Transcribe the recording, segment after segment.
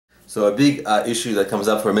So a big issue that comes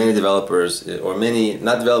up for many developers, or many,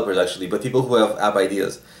 not developers actually, but people who have app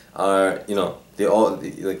ideas are, they all,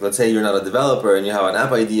 like, let's say you're not a developer and you have an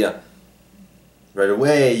app idea, right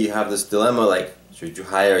away you have this dilemma like, should you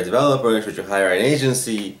hire a developer, should you hire an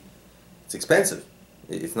agency? It's expensive,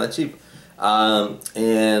 it's not cheap.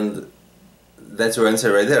 And that's your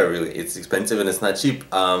answer right there, really. It's expensive and it's not cheap,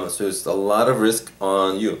 so it's a lot of risk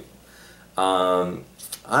on you.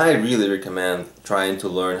 I really recommend trying to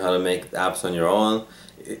learn how to make apps on your own.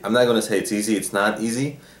 I'm not going to say it's easy, it's not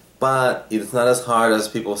easy, but it's not as hard as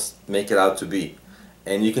people make it out to be.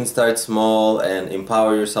 And you can start small and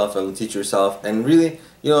empower yourself and teach yourself, and really,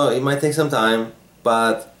 it might take some time,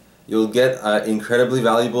 but you'll get an incredibly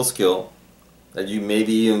valuable skill that you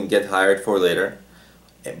maybe even get hired for later.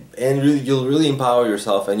 And really, you'll really empower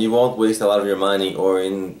yourself, and you won't waste a lot of your money, or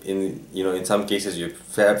in some cases your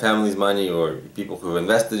family's money, or people who have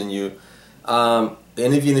invested in you. And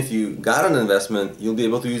even if you got an investment, you'll be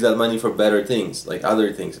able to use that money for better things, like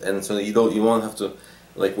other things, and so you won't have to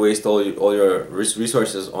like waste all your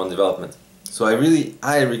resources on development. So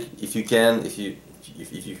if you can, if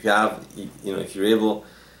you're able,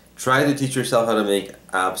 try to teach yourself how to make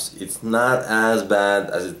apps. It's not as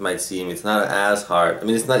bad as it might seem. It's not as hard. I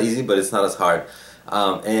mean, it's not easy, but it's not as hard.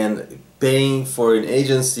 And paying for an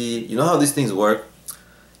agency, you know how these things work?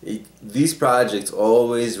 These projects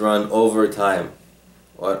always run over time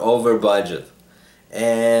or over budget.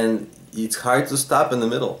 And it's hard to stop in the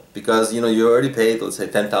middle because, you already paid, let's say,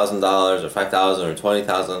 $10,000 or $5,000 or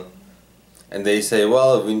 $20,000. And they say,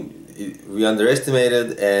 well, we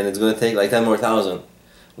underestimated and it's going to take like 10 more thousand.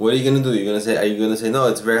 What are you going to do? Are you going to say no?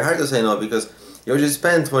 It's very hard to say no because you already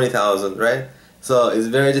spent 20,000, right? So it's a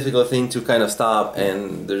very difficult thing to kind of stop,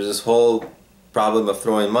 and there's this whole problem of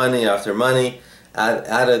throwing money after money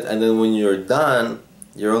at it, and then when you're done,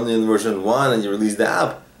 you're only in version 1 and you release the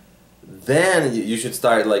app, then you should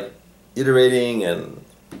start like iterating and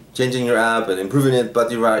changing your app and improving it, but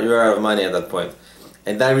you're out of money at that point.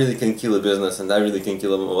 And that really can kill a business, and that really can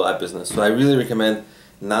kill a mobile app business. So I really recommend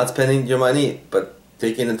not spending your money, but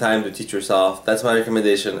taking the time to teach yourself. That's my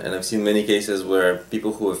recommendation, and I've seen many cases where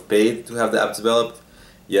people who have paid to have the app developed,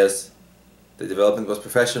 yes, the development was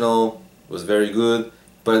professional, was very good,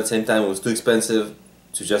 but at the same time it was too expensive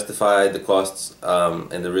to justify the costs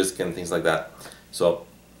and the risk and things like that. So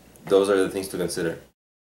those are the things to consider.